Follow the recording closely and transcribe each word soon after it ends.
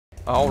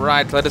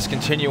Alright, let us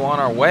continue on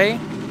our way.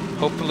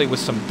 Hopefully with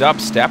some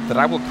dubstep that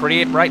I will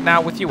create right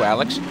now with you,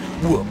 Alex.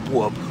 Whoop,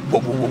 whoop,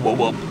 whoop, whoop, whoop,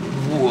 whoop,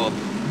 whoop.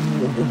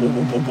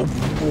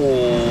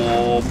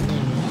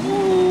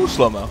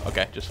 Slow-mo.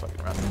 Okay, just fucking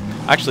around.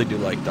 I actually do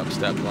like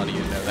dubstep. A lot of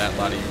you know that. A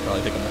lot of you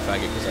probably think I'm a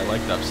faggot because I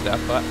like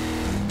dubstep, but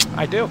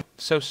I do.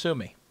 So sue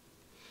me.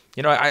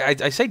 You know,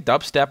 I say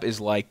dubstep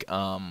is like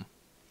I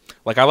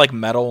like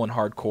metal and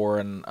hardcore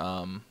and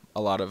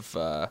a lot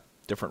of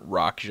different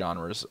rock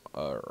genres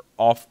are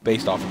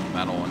based off of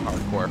metal and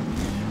hardcore.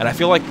 And I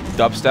feel like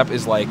dubstep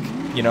is like,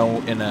 you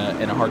know, in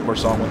a hardcore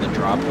song when the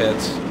drop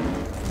hits.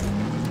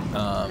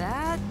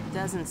 That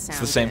doesn't sound It's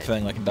the same good.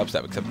 thing like in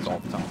dubstep, except it's all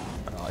the time.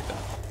 I don't like that.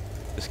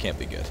 This can't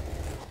be good.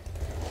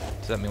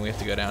 Does that mean we have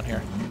to go down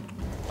here?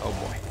 Oh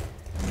boy.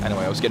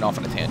 Anyway, I was getting off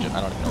on a tangent.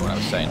 I don't even know what I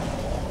was saying.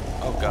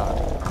 Oh god.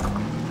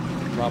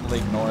 Probably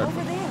ignore it.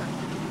 Over there.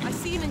 I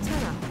see an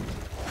antenna.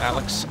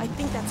 Alex, I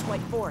think that's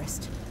White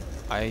Forest.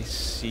 I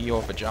see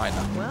your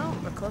vagina. Well,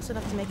 we're close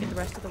enough to make it the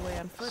rest of the way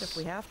on foot if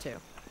we have to.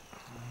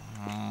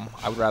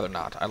 I would rather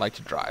not. I like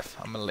to drive.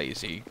 I'm a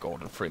lazy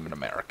Gordon Freeman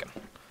American.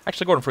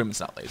 Actually, Gordon Freeman's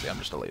not lazy. I'm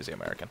just a lazy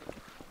American.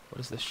 What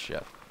is this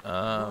shit?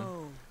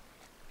 Whoa.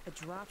 A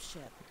drop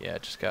ship. Yeah,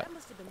 it just got... That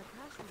must have been the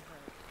crash we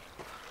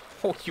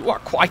heard. Oh, you are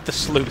quite the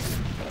sleuth.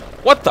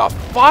 What the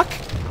fuck? Here,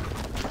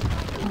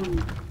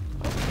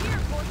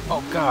 Gordon.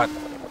 Oh, God.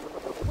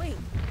 Wait,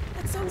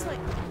 that sounds like...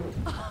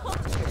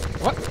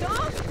 What?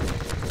 Dog?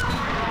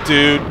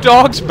 Dude,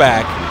 dog's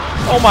back.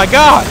 Oh, my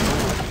God.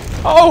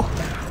 Oh.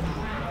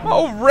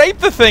 Oh, rape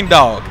the thing,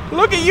 dog.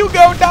 Look at you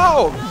go,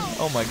 dog.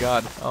 Oh, my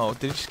God. Oh,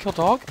 did he just kill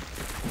dog?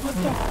 What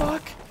the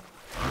fuck?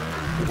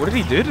 What did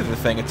he do to the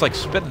thing? It's like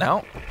spitting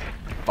out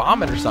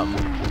vomit or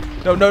something.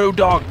 No, no, no,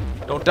 dog.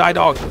 Don't die,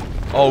 dog.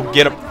 Oh,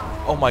 get him.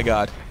 Oh, my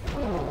God.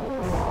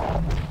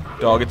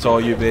 Dog, it's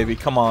all you, baby.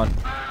 Come on.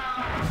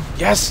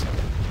 Yes.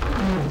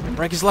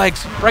 Break his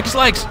legs. Break his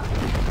legs.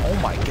 Oh,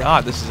 my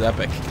God. This is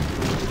epic.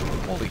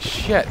 Holy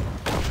shit.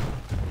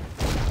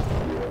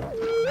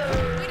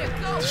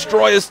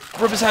 Destroy his...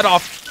 Rip his head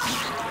off.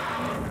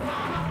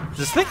 Does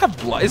this thing have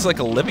blood? It's like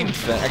a living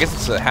thing. I guess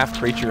it's a half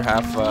creature,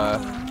 half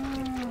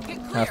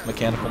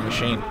mechanical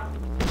machine.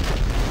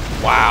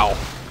 Wow.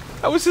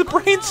 That was his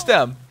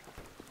brainstem.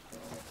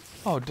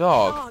 Oh,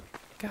 dog.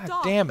 God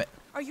damn it.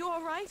 Are you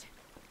alright?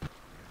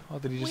 Oh,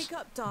 did he just... Wake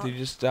up, dog. Did he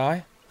just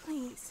die?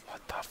 Please.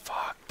 What the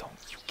fuck? Don't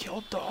you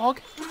kill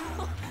dog?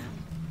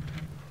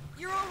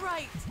 You're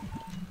alright.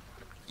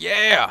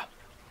 Yeah.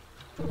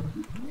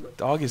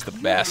 Dog is the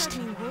best.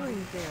 You had me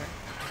worried there.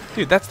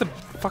 Dude, that's the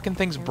fucking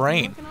thing's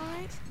brain. Looking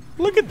alright?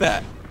 Look at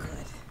that. Good.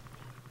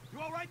 You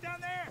all right down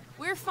there?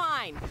 We're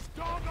fine.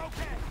 Dog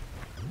okay?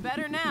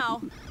 Better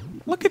now.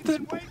 Look at the...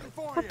 Waiting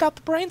for Ripped you. out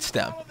the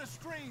brainstem. Follow the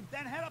stream,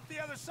 then head up the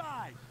other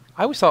side.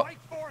 I always thought... White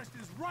Forest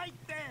is right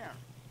there.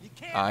 You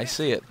can't I miss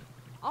see it.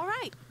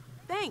 Alright.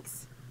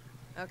 Thanks.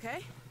 Okay,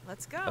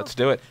 let's go. Let's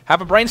do it.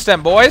 Have a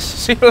brainstem, boys.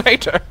 See you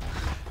later.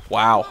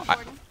 Wow. Come on,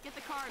 Gordon. Get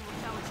the car and we'll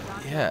tell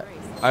what you got. Yeah.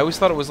 I always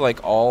thought it was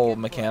like all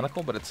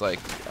mechanical, but it's like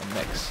a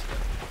mix.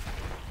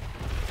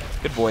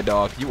 Good boy,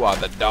 dog. You are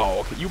the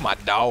dog. You my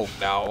dog,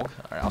 dog.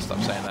 Alright, I'll stop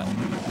saying that.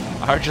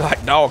 I heard you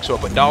like dogs, so I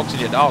put dogs in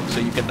your dog so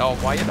you can dog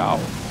while you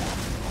dog.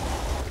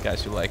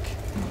 Guys who like...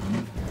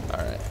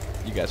 Alright.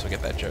 You guys will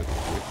get that joke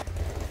if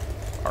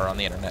you are on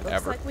the internet Looks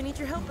ever. like we need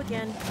your help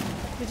again.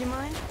 Would you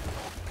mind?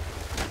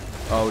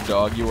 Oh,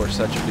 dog, you are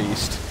such a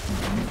beast.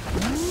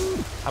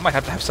 I might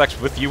have to have sex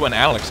with you and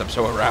Alex. I'm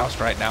so aroused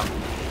right now.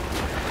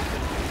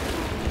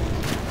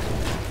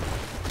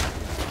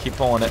 Keep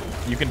pulling it.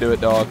 You can do it,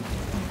 dog.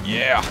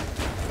 Yeah.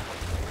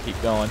 Keep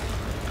going.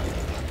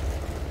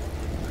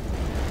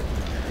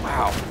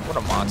 Wow, what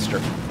a monster.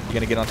 You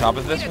gonna get on top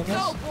of this Way with to go,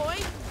 us? boy.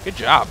 Good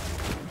job.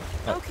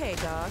 Oh. Okay,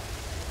 dog.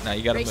 Now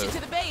you gotta Race you move.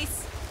 to the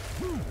base.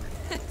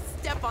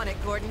 Step on it,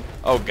 Gordon.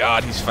 Oh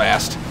god, he's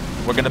fast.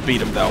 We're gonna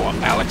beat him though,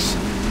 Alex.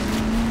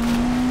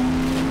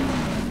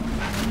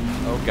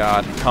 Oh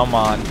god, come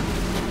on.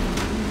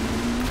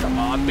 Come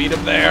on, beat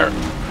him there.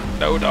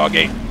 No,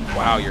 doggy.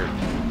 Wow, you're...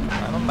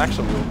 I don't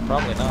actually, will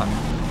probably not.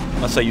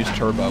 Unless I use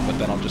turbo, but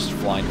then I'll just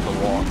fly into the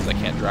wall because I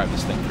can't drive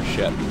this thing for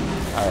shit.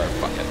 Alright,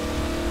 fuck it.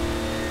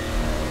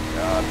 Oh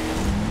god.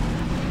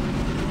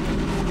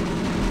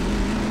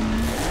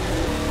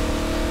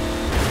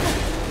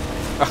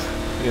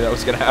 Knew that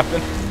was gonna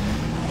happen.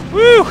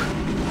 Woo!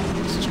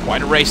 This is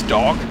quite a race,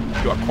 dog.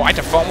 You are quite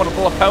a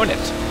formidable opponent.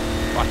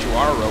 But you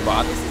are a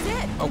robot. This is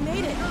it. Oh. We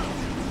made it.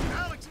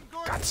 Alex and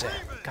Gordon God damn.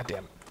 Freeman. God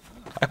damn it.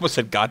 I almost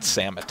said God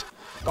sam it.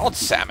 God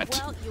sam it.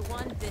 Well, you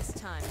won this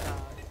time, dog.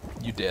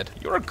 You did.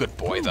 You're a good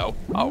boy, though.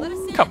 Let us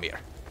Oh, in. come here.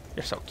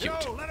 You're so cute.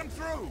 Yo, let him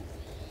through.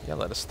 Yeah,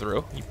 let us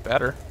through. You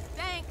better.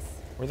 Thanks.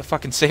 We're the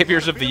fucking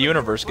saviors of the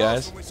universe,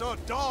 guys. When we saw a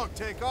dog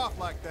take off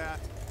like that.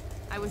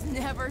 I was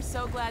never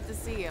so glad to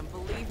see him,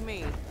 believe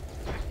me.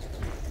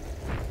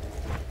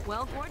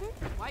 Well, Gordon,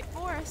 White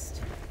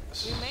Forest.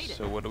 We made it.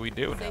 So what do we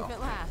do Safe now? at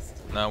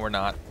last. No, we're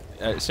not.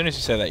 As soon as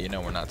you say that, you know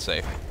we're not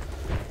safe.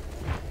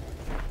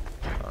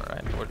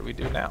 Alright, what do we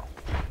do now?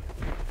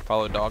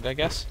 Follow dog, I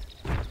guess?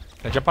 Can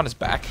I jump on his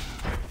back?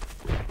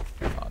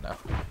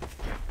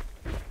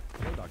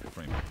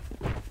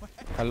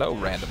 Hello,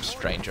 random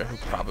stranger who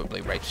probably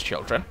rapes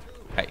children.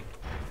 Hey,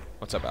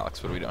 what's up,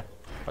 Alex? What are we doing?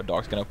 Our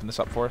dog's gonna open this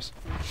up for us?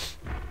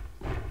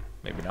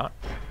 Maybe not.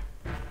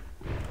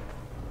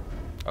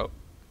 Oh.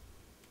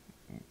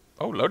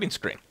 Oh, loading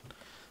screen.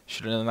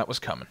 Should have known that was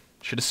coming.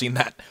 Should have seen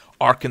that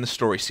arc in the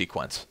story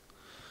sequence.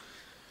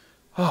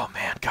 Oh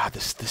man, God,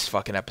 this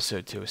fucking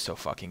episode 2 is so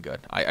fucking good.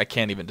 I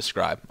can't even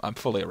describe. I'm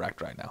fully erect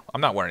right now.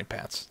 I'm not wearing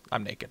pants.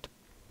 I'm naked.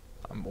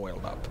 I'm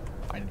oiled up.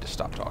 I need to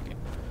stop talking.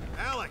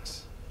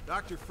 Alex,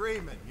 Dr.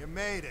 Freeman, you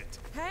made it.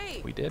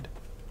 Hey! We did.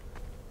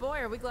 Boy,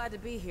 are we glad to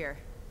be here.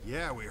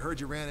 Yeah, we heard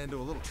you ran into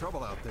a little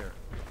trouble out there.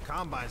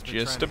 Combine's been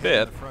Just trying a to head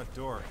in bit. the front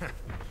door.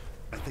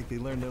 I think they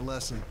learned their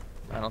lesson.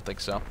 I don't think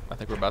so. I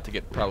think we're about to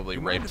get probably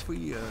You mind raped. if we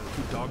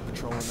keep dog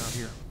patrolling out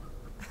here?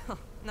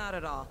 Not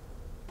at all.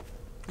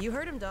 You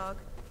heard him, dog.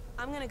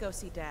 I'm gonna go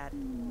see Dad.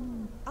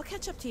 I'll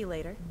catch up to you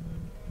later.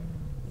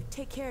 You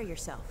take care of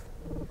yourself.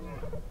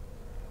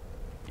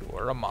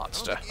 You're a I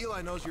monster. don't think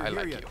Eli knows you're I here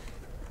like yet. you.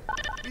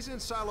 He's in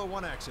Silo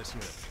 1 access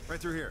unit, right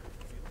through here.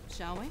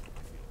 Shall we?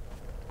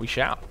 We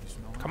shall.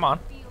 Come on.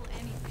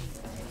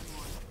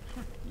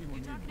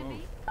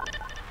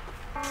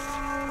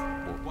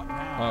 What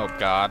now? Oh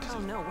God. Oh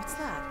no, what's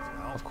that?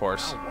 Well, Of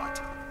course. now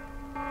what?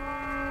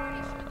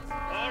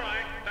 All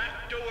right,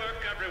 back to work,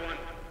 everyone.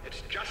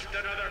 It's just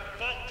another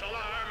false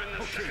alarm in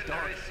the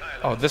secondary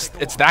silo. Oh,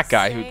 it's that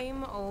guy who.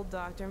 Same old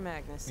Dr.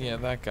 Magnuson. Yeah,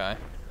 that guy.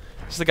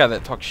 This is the guy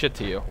that talks shit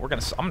to you. I'm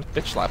gonna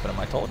bitch slapping him.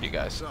 I told you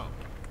guys. So,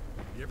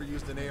 you ever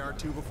used an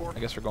AR-2 before? I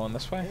guess we're going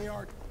this way.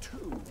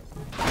 AR-2.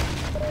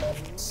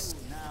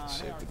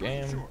 Save the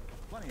game.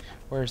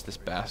 Where's this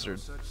bastard?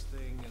 Such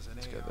thing as an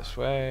Let's go AR. this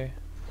way.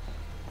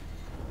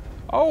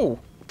 Oh,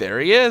 there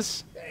he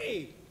is.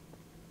 Hey,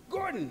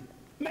 Gordon,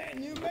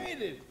 man, you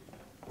made it.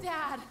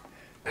 Dad,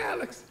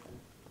 Alex.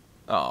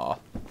 Aw,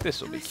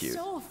 this I will be was cute.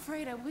 so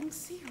afraid I wouldn't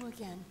see you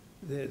again.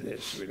 There,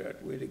 sweetheart,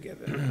 we're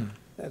together.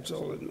 That's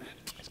all that matters.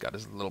 He's got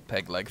his little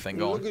peg leg thing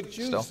Look going. at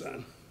you, Still,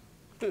 son.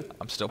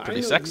 I'm still I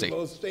pretty knew sexy. If you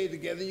both stay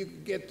together, you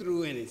could get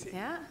through anything.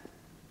 Yeah?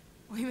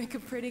 We make a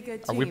pretty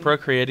good Are team. we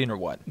procreating or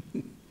what?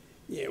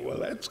 Yeah, well,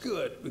 that's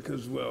good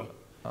because, well,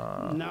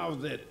 now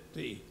that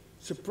the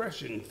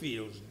suppression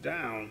field's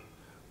down,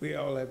 we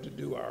all have to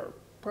do our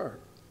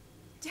part.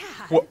 Dad!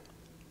 What?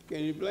 Can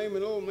you blame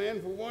an old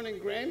man for wanting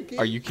grandkids?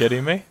 Are you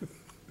kidding me?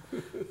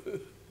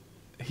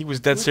 He was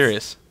dead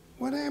serious.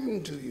 What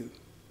happened to you?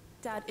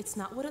 Dad, it's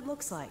not what it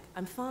looks like.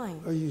 I'm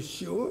fine. Are you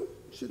sure?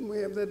 Shouldn't we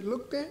have that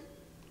looked at?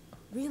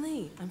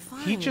 Really, I'm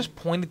fine. He just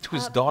pointed to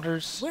his Uh,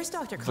 daughter's where's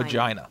Dr. Klein?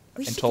 vagina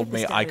We and should told give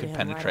me this I guy could to him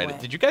right penetrate it.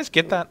 away. Did you guys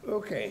get that?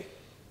 Okay.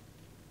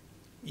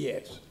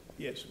 Yes,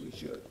 we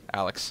should.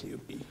 Alex, He'll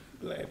be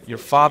glad. your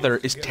father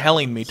is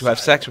telling me to have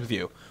sex with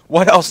you.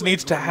 What else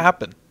needs to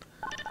happen?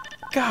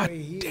 God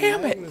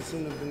damn it!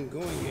 Magnuson have been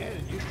going at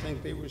it. You'd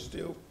think they were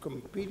still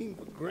competing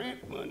for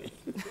grant money.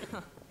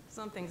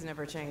 Some things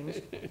never change.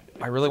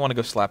 I really want to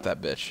go slap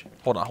that bitch.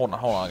 Hold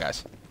on,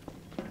 guys.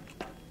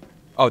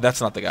 Oh,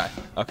 that's not the guy.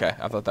 Okay,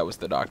 I thought that was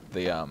the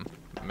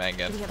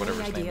Mangan, Do we have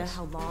whatever any his name idea is.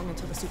 how long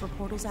until the super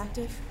portal's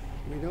active?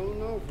 We don't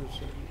know for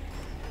certain.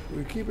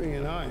 We're keeping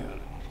an eye on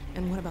it.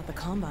 And what about the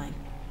Combine?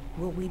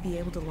 Will we be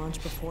able to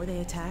launch before they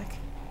attack?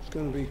 It's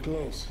going to be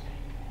close.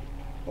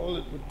 All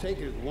it would take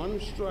is one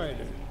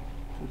Strider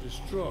to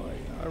destroy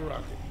our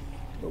rocket.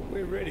 But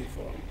we're ready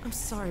for him. I'm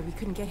sorry we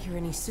couldn't get here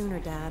any sooner,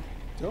 Dad.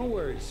 Don't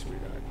worry,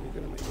 sweetheart.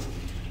 We're going to make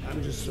it.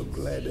 I'm just so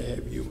glad to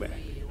have you back.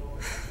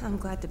 I'm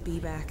glad to be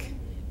back.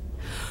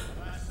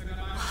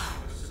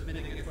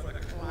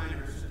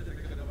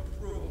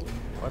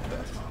 What the?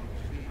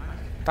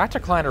 Dr.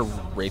 Kleiner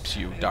rapes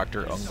you,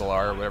 Dr.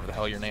 Unglar, or whatever the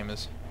hell your name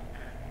is.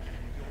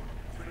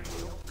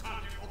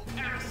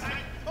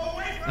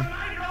 Away from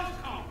my nose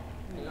cone!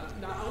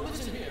 Now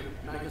listen here,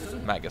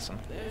 Magnuson. Magnuson.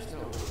 There's no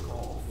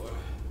call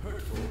for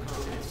hurtful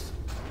comments.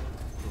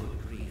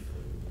 Good grief.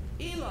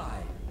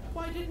 Eli,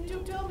 why didn't you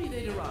tell me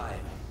they'd arrived?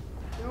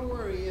 Don't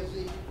worry,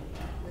 Izzy.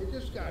 They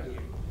just got here.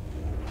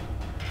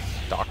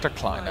 Dr. My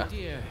Kleiner.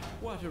 dear,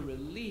 what a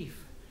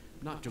relief.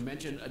 Not to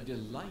mention a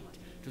delight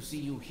to see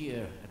you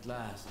here at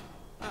last.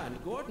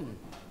 And Gordon,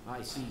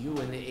 I see you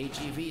in the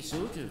HEV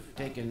suit have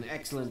taken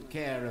excellent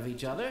care of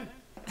each other.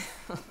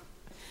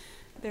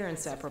 They're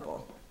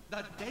inseparable.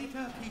 The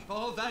data,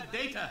 people, the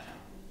data.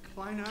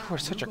 Kleiner, We're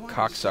such you a going to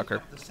cocksucker. sync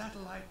up the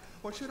satellite,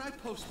 or should I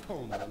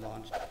postpone the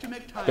launch to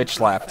make time Bitch for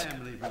slapped. a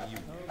family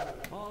reunion?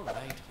 All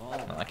right, all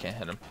right. No, I can't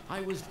hit him.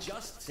 I was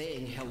just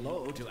saying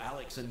hello to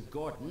Alex and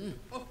Gordon.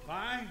 Oh,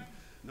 fine.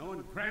 No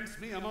one grants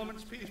me a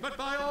moment's peace, but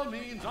by all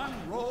means,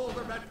 unroll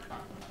the red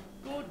carpet.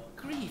 Good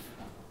grief.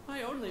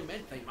 I only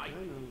meant they might.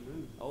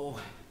 Oh,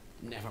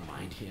 never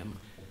mind him.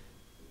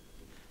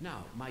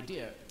 Now, my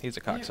dear, He's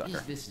a where cocksucker.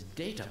 is this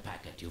data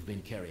packet you've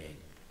been carrying?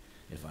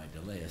 If I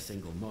delay a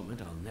single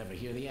moment, I'll never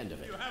hear the end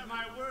of it. You have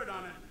my word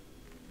on it.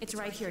 It's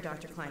right here,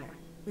 Dr. Kleiner.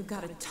 We've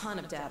got a ton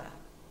of data.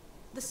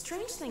 The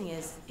strange thing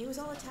is, it was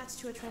all attached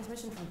to a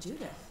transmission from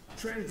Judith.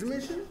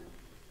 Transmission?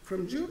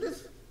 From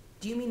Judith?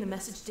 Do you mean the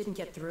message didn't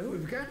get through?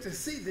 We've got to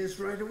see this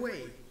right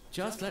away.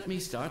 Just let me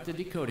start the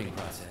decoding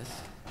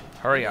process.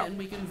 Hurry up. And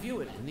we can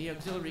view it in the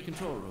auxiliary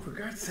control room. For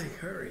God's sake,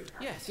 hurry.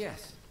 Yes,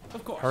 yes.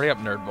 Of course. Hurry up,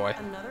 nerd boy.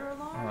 Another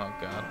alarm? Oh,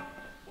 God.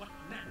 What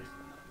next?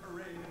 A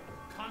parade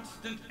of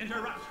constant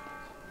interruptions.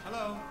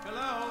 Hello?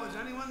 Hello? Is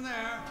anyone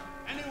there?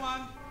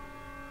 Anyone?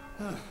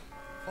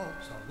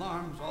 False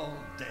alarms all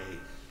day.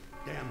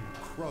 Damn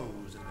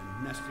crows have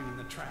been nesting in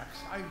the tracks.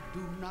 I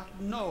do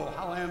not know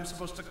how I am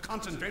supposed to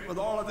concentrate with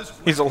all of this.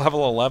 He's a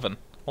level 11.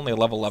 Only a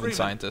level 11 Freeman.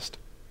 scientist.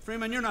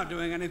 Freeman, you're not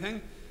doing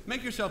anything.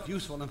 Make yourself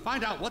useful and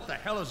find out what the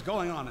hell is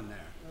going on in there.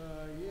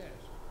 Yes.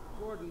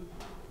 Gordon,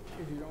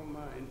 if you don't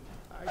mind,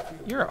 I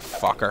feel... You're a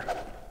fucker.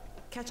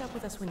 Catch up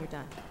with us when you're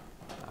done.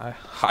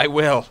 I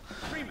will.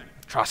 Freeman!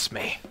 Trust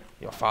me.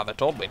 Your father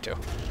told me to.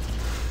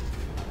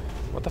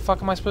 What the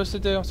fuck am I supposed to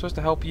do? I'm supposed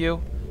to help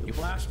you? The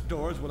blast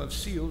doors will have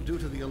sealed due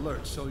to the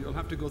alert, so you'll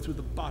have to go through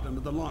the bottom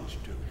of the launch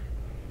tube.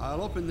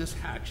 I'll open this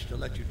hatch to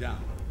let you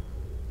down.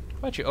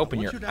 Why don't you open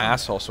Once your you're down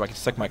asshole there, so I can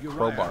stick my Uriah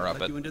crowbar will up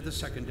let it? you into the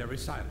secondary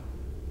silo.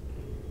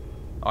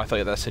 Oh, I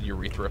thought that said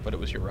urethra, but it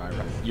was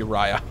Uriah.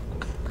 Uriah.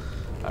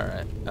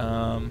 Alright,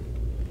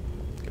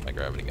 get my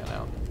gravity gun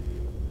out.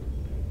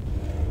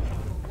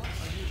 What are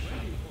you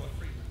waiting for,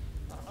 Freeman?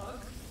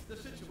 The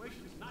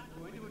situation's not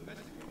going to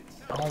investigate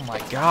itself. Oh my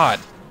god.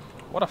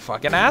 What a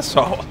fucking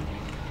asshole.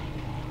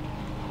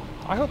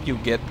 I hope you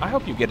get a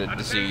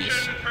disease.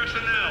 Attention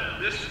personnel,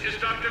 this is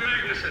Dr.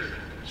 Magnuson.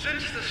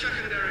 Since the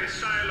secondary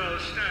silo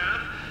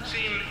staff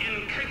seem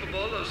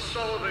incapable of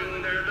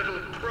solving their little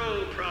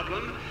crow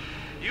problem,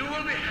 you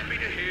will be happy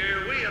to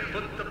hear we have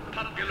put the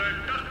popular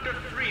Dr.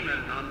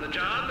 Freeman on the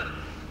job.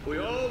 We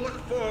all look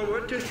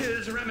forward to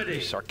his remedy.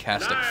 You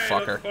sarcastic and I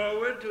fucker. look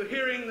forward to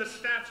hearing the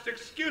staff's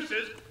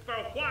excuses for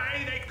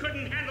why they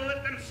couldn't handle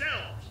it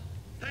themselves.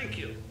 Thank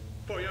you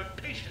for your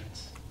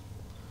patience.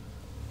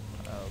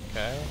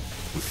 Okay.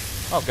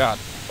 Oh god.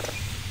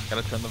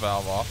 Gotta turn the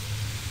valve off.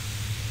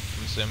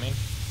 I'm assuming.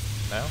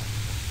 No?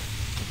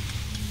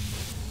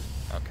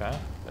 Okay.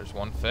 There's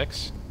one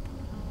fix.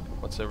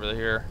 What's over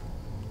here?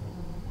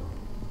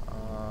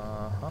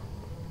 Uh-huh.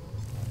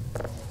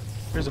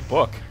 Here's a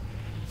book.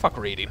 Fuck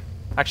reading.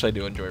 Actually, I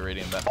do enjoy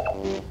reading, but...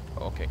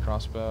 Okay,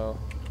 crossbow.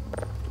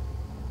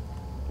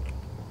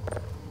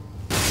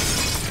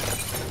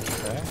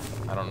 Okay.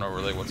 I don't know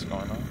really what's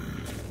going on.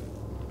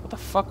 What the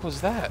fuck was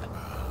that?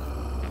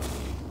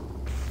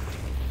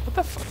 What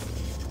the fuck?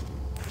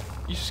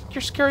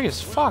 You're scary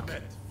as fuck.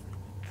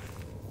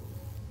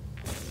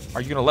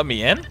 Are you gonna let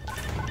me in?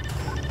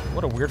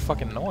 What a weird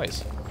fucking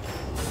noise.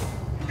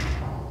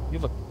 You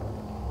look...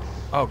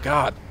 Oh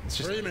god. It's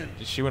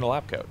just you in a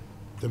lab coat.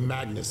 The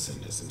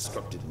Magnuson has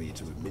instructed me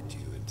to admit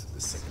you into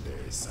the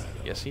secondary silo.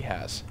 Yes, he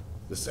has.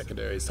 The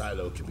secondary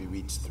silo can be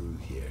reached through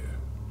here.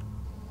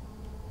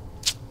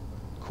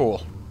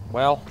 Cool.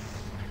 Well,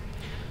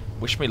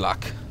 wish me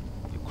luck,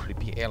 you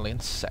creepy alien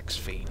sex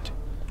fiend.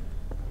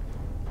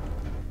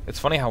 It's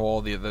funny how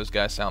all those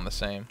guys sound the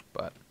same,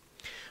 but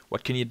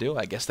what can you do?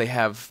 I guess they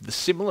have the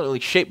similarly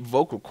shaped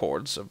vocal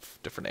cords of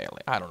different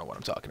alien. I don't know what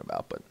I'm talking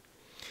about, but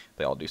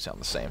they all do sound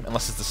the same.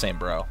 Unless it's the same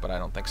bro, but I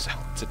don't think so.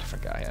 It's a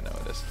different guy. I know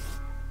it is.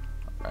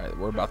 Alright,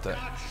 we're about to...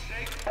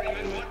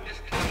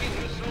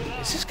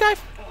 Is this guy... Is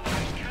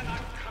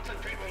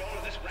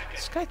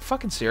this guy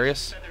fucking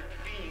serious?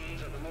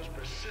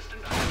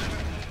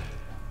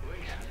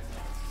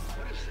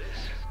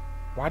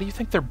 Why do you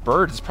think they're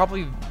birds? It's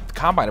probably the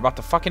Combine about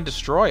to fucking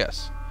destroy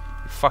us.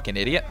 You fucking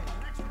idiot.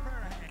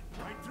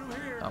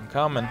 I'm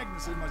coming.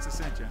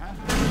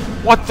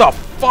 What the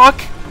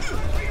fuck?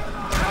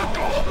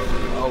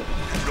 Oh,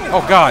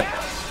 oh god.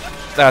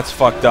 That's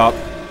fucked up.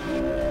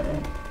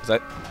 Is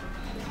that...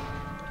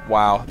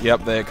 Wow.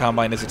 Yep, the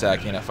Combine is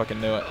attacking. I fucking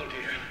knew it.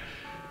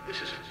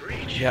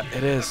 Yeah,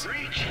 it is.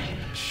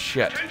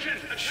 Shit.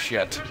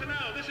 Shit.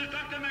 This is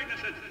Dr.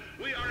 Magnuson.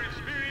 We are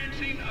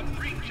experiencing a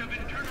breach of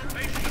internal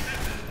base defenses.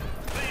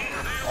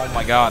 Oh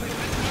my god.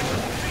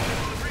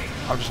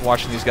 I'm just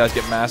watching these guys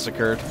get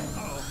massacred.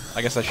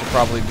 I guess I should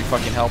probably be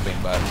fucking helping,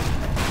 but...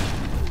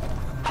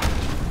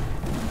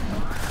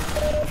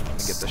 Let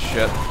me get this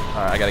shit.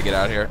 Alright, I gotta get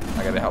out of here.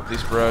 I gotta help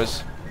these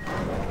bros.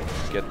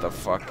 Get the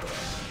fuck...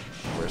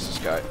 Where's this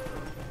guy?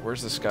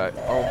 Where's this guy?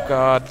 Oh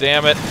god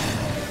damn it.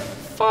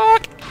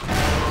 Fuck!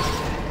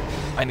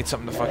 I need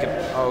something to fucking...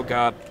 Oh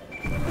god.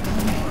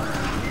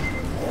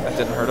 That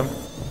didn't hurt him.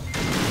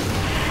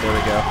 There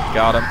we go.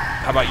 Got him.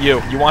 How about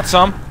you? You want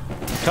some?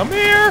 Come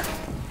here!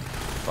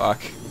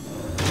 Fuck.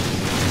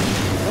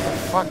 What the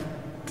fuck?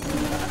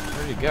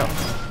 Where'd you go?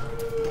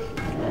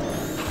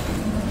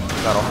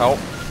 That'll help.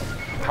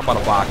 How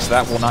about a box?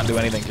 That will not do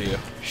anything to you.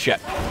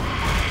 Shit.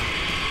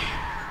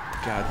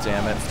 God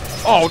damn it.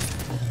 Oh!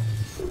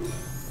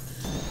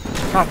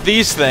 Not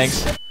these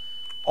things!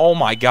 Oh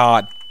my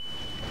god.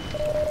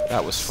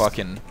 That was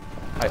fucking...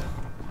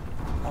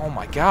 Oh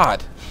my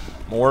god.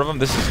 More of them?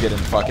 This is getting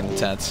fucking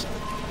intense.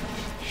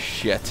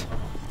 Shit.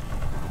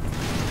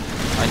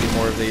 I need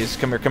more of these.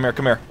 Come here, come here,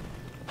 come here.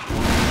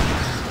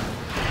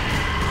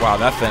 Wow,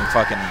 that thing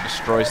fucking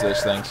destroys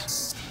those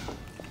things.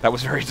 That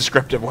was very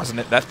descriptive, wasn't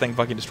it? That thing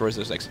fucking destroys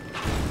those things.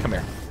 Come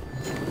here.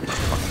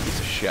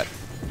 shit.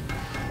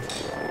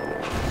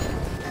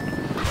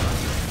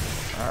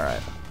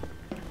 Alright.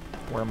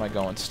 Where am I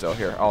going still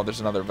here? Oh, there's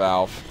another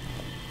Valve.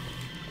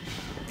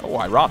 Oh,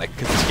 ironic,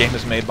 because this game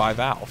is made by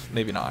Valve.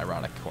 Maybe not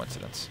ironic,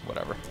 coincidence,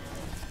 whatever.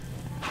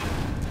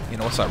 You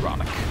know what's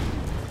ironic?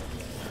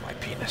 My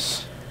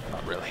penis.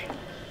 Not really.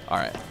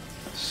 Alright.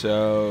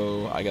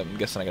 So, I'm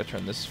guessing I gotta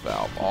turn this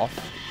valve off.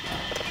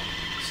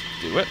 Let's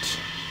do it.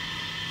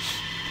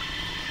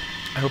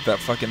 I hope that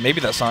fucking, maybe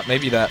that's not,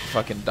 maybe that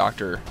fucking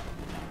Dr.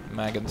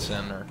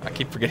 Magnuson, or I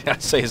keep forgetting how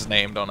to say his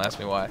name, don't ask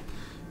me why,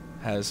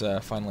 has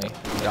finally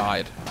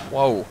died.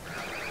 Whoa.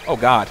 Oh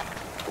god.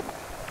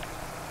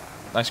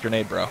 Nice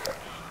grenade, bro.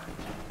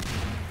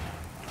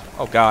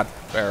 Oh god,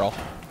 barrel.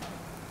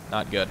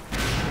 Not good.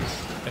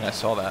 I think I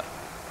saw that.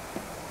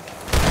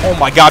 Oh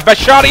my god,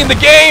 best shotty in the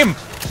game!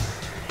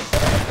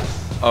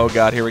 Oh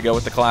god, here we go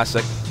with the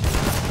classic.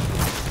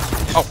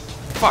 Oh,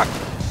 fuck.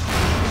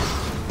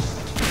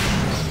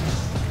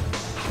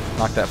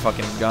 Knock that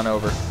fucking gun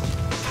over.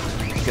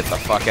 Get the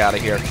fuck out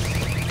of here.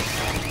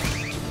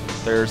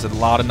 There's a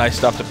lot of nice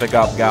stuff to pick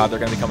up. God, they're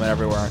gonna be coming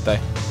everywhere, aren't they?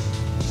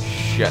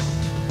 Shit.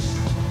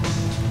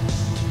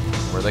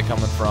 Where are they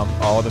coming from?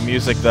 Oh, the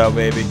music though,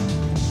 baby.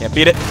 Can't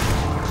beat it.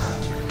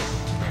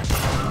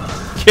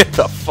 Get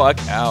the fuck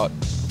out.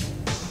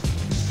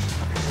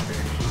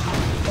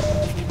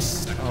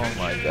 Oh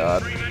my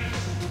god.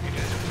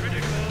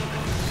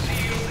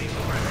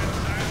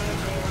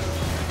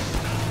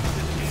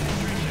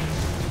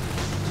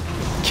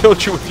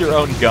 Killed you with your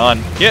own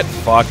gun. Get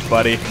fucked,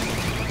 buddy.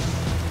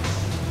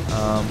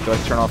 Do I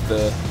turn off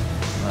the...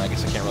 I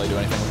guess I can't really do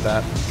anything with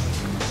that.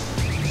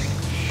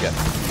 Shit.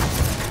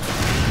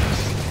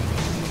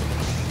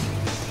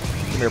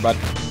 Come here, bud.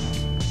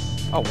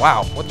 Oh,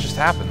 wow. What just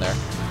happened there?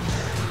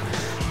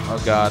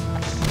 Oh, God.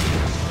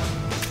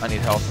 I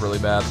need health really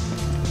bad.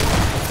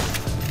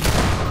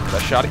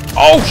 That shotty.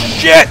 Oh,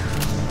 shit!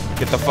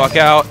 Get the fuck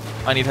out.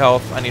 I need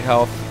health. I need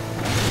health.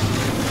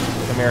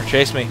 Come here.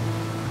 Chase me.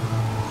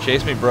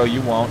 Chase me, bro.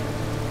 You won't.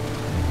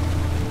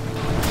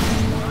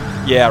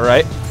 Yeah,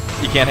 right?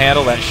 You can't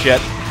handle that shit.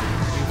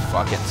 You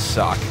fucking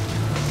suck.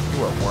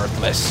 You are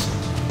worthless.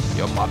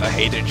 Your mother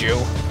hated you.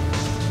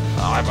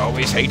 I've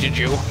always hated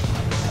you.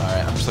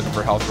 Alright, I'm just looking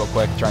for health real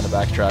quick, trying to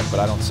backtrack, but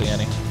I don't see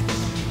any.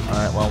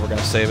 Alright, well, we're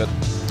gonna save it.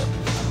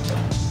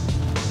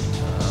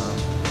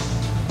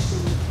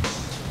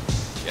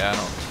 Yeah, I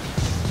don't...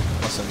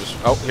 Unless I'm just...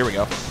 Oh, here we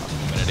go.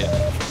 I'm an idiot.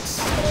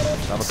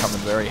 That'll come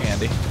in very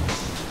handy.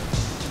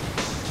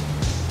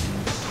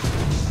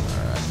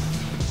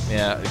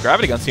 Yeah, the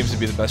gravity gun seems to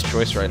be the best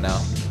choice right now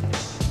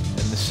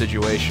in this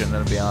situation,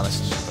 and to be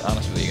honest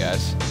with you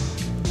guys.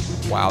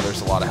 Wow,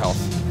 there's a lot of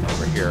health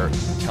over here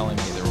telling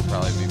me there will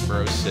probably be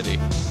Bro City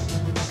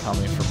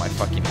coming for my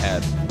fucking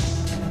head.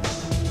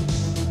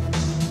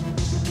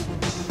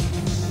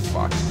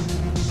 Fuck.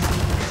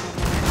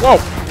 Whoa!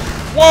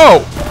 Whoa!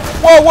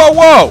 Whoa, whoa,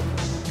 whoa!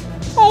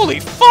 Holy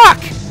fuck!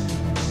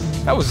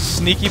 That was a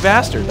sneaky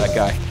bastard, that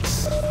guy.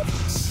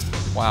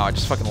 Wow, I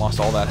just fucking lost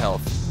all that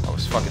health. That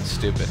was fucking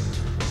stupid.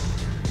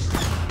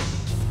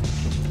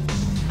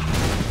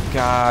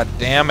 God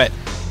damn it.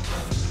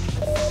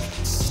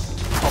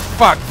 Oh,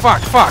 fuck,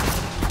 fuck, fuck.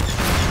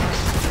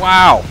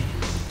 Wow.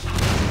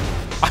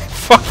 I'm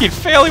fucking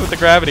failing with the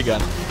gravity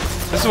gun.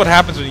 This is what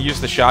happens when you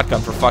use the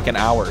shotgun for fucking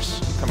hours.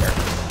 Come here.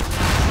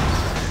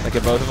 Did I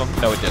get both of them?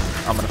 No, it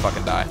didn't. I'm gonna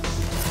fucking die.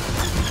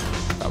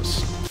 That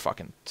was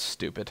fucking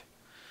stupid.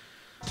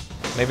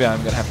 Maybe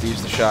I'm gonna have to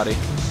use the shotty.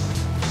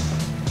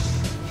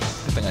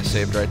 Good thing I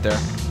saved right there.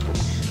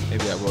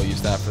 Maybe I will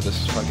use that for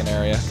this fucking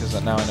area, because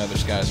now I know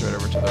there's guys right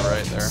over to the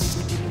right there.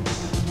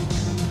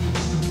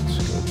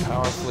 Let's go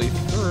powerfully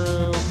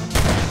through.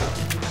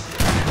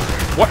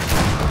 What?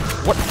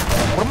 What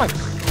am I...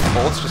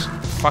 bullets just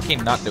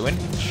fucking not doing?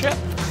 Shit.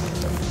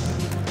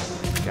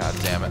 God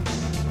damn it.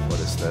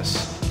 What is this?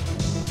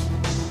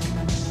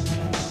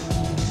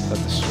 Is that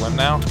the swim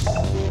now?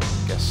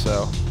 Guess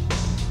so.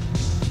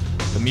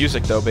 The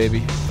music though, baby.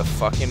 The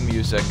fucking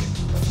music.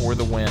 For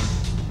the win.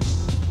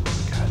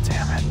 God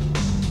damn it.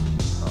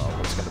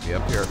 What's gonna be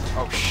up here?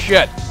 Oh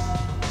shit!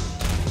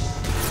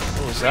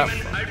 What was that?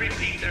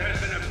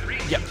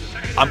 Yep.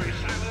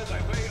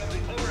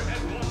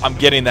 I'm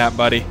getting that,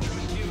 buddy.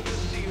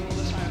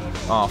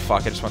 Oh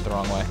fuck, I just went the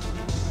wrong way.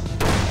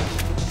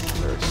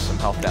 There's some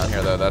health down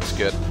here though, that's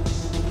good.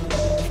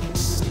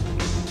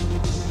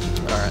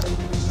 Alright.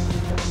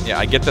 Yeah,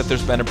 I get that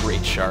there's been a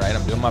breach, alright?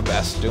 I'm doing my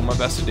best. Doing my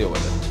best to deal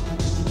with it.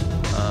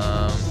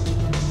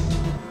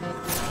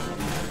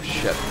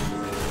 Shit.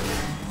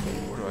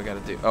 I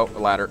gotta do? Oh,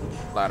 ladder.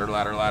 Ladder,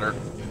 ladder, ladder.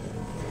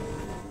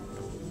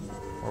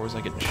 Where was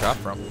I getting shot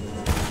from?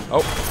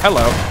 Oh,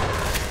 hello.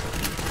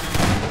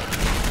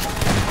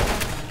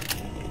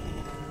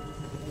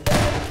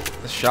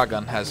 This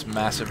shotgun has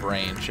massive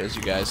range, as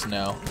you guys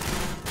know.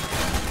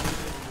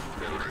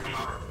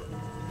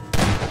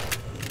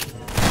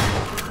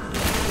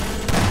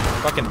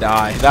 Fucking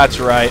die. That's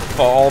right.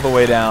 Fall all the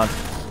way down.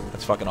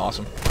 That's fucking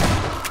awesome.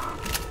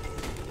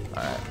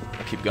 Alright,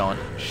 I'll keep going.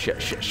 Shit,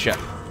 shit, shit.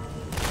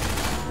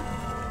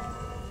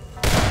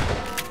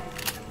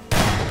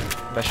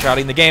 Best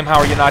shotty in the game. How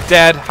are you not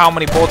dead? How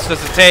many bullets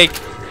does it take?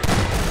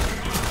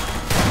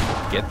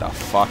 Get the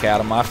fuck out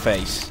of my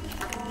face.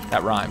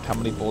 That rhymed. How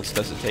many bullets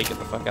does it take? Get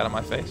the fuck out of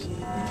my face.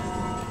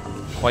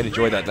 Quite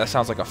enjoyed that. That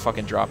sounds like a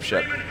fucking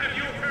dropship.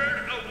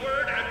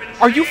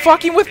 Are you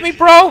fucking with me,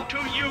 bro?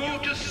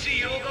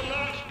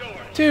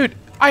 Dude,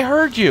 I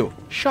heard you.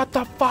 Shut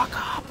the fuck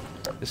up.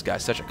 This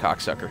guy's such a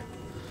cocksucker.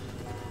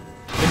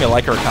 Give me a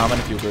like or a comment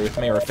if you agree with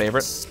me, or a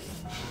favorite.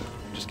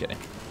 Just kidding.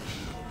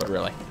 But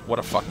really, what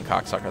a fucking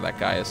cocksucker that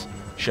guy is.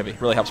 Shivy.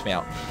 Really helps me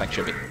out. Thanks,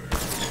 Shivy.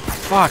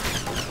 Fuck.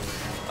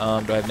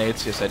 Do I have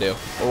nades? Yes, I do.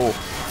 Oh.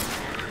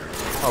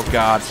 Oh,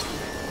 God.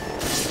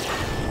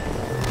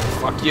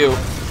 Fuck you.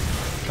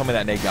 Tell me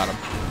that nade got him.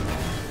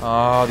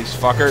 Oh, these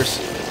fuckers.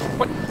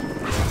 What?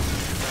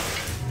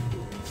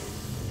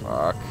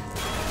 Fuck.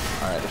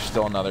 Alright, there's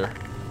still another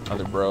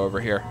bro over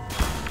here.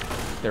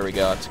 There we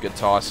go. That's a good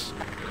toss.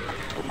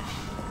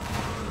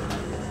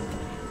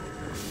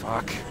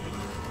 Fuck.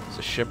 There's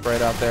a ship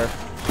right out there.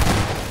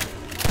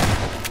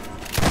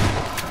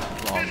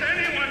 Long. Is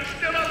anyone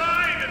still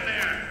alive in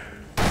there?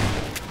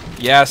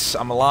 Yes,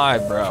 I'm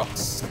alive, bro.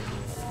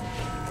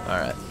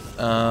 Alright.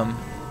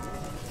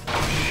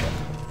 Shit.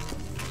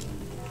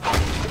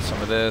 Get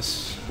some of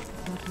this.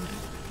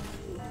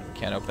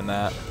 Can't open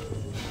that.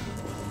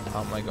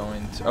 How am I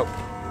going to... Oh.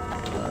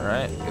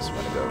 Alright. Guess I'm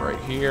going to go right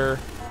here.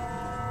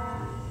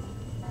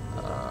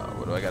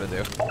 What do I got to do?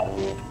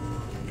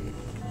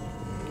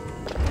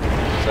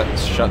 Is that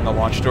shutting the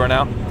launch door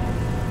now?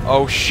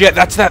 Oh shit,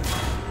 that's that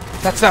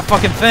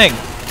fucking thing.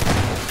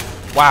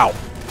 Wow.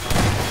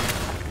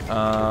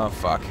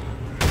 Fuck.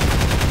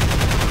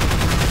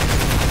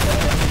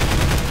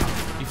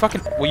 You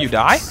fucking, will you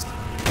die?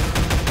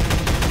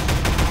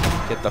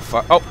 Get the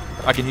fuck, oh,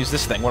 I can use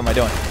this thing. What am I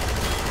doing?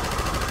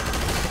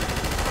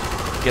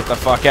 Get the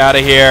fuck out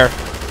of here.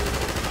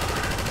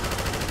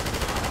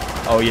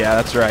 Oh yeah,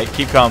 that's right.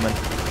 Keep coming.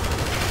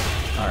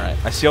 Alright,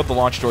 I sealed the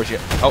launch doors yet.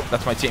 Oh,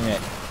 that's my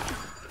teammate.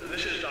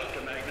 This is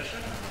Dr.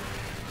 Magnuson,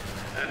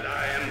 and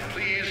I am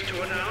pleased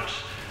to announce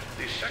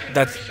the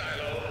secondary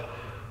silo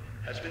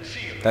has been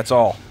sealed. That's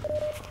all.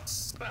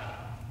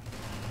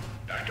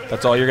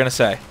 That's all you're gonna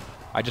say.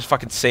 I just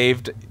fucking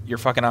saved your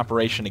fucking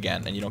operation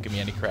again, and you don't give me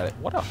any credit.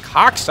 What a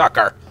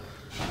cocksucker!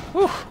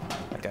 Whew.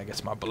 That guy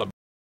gets my blood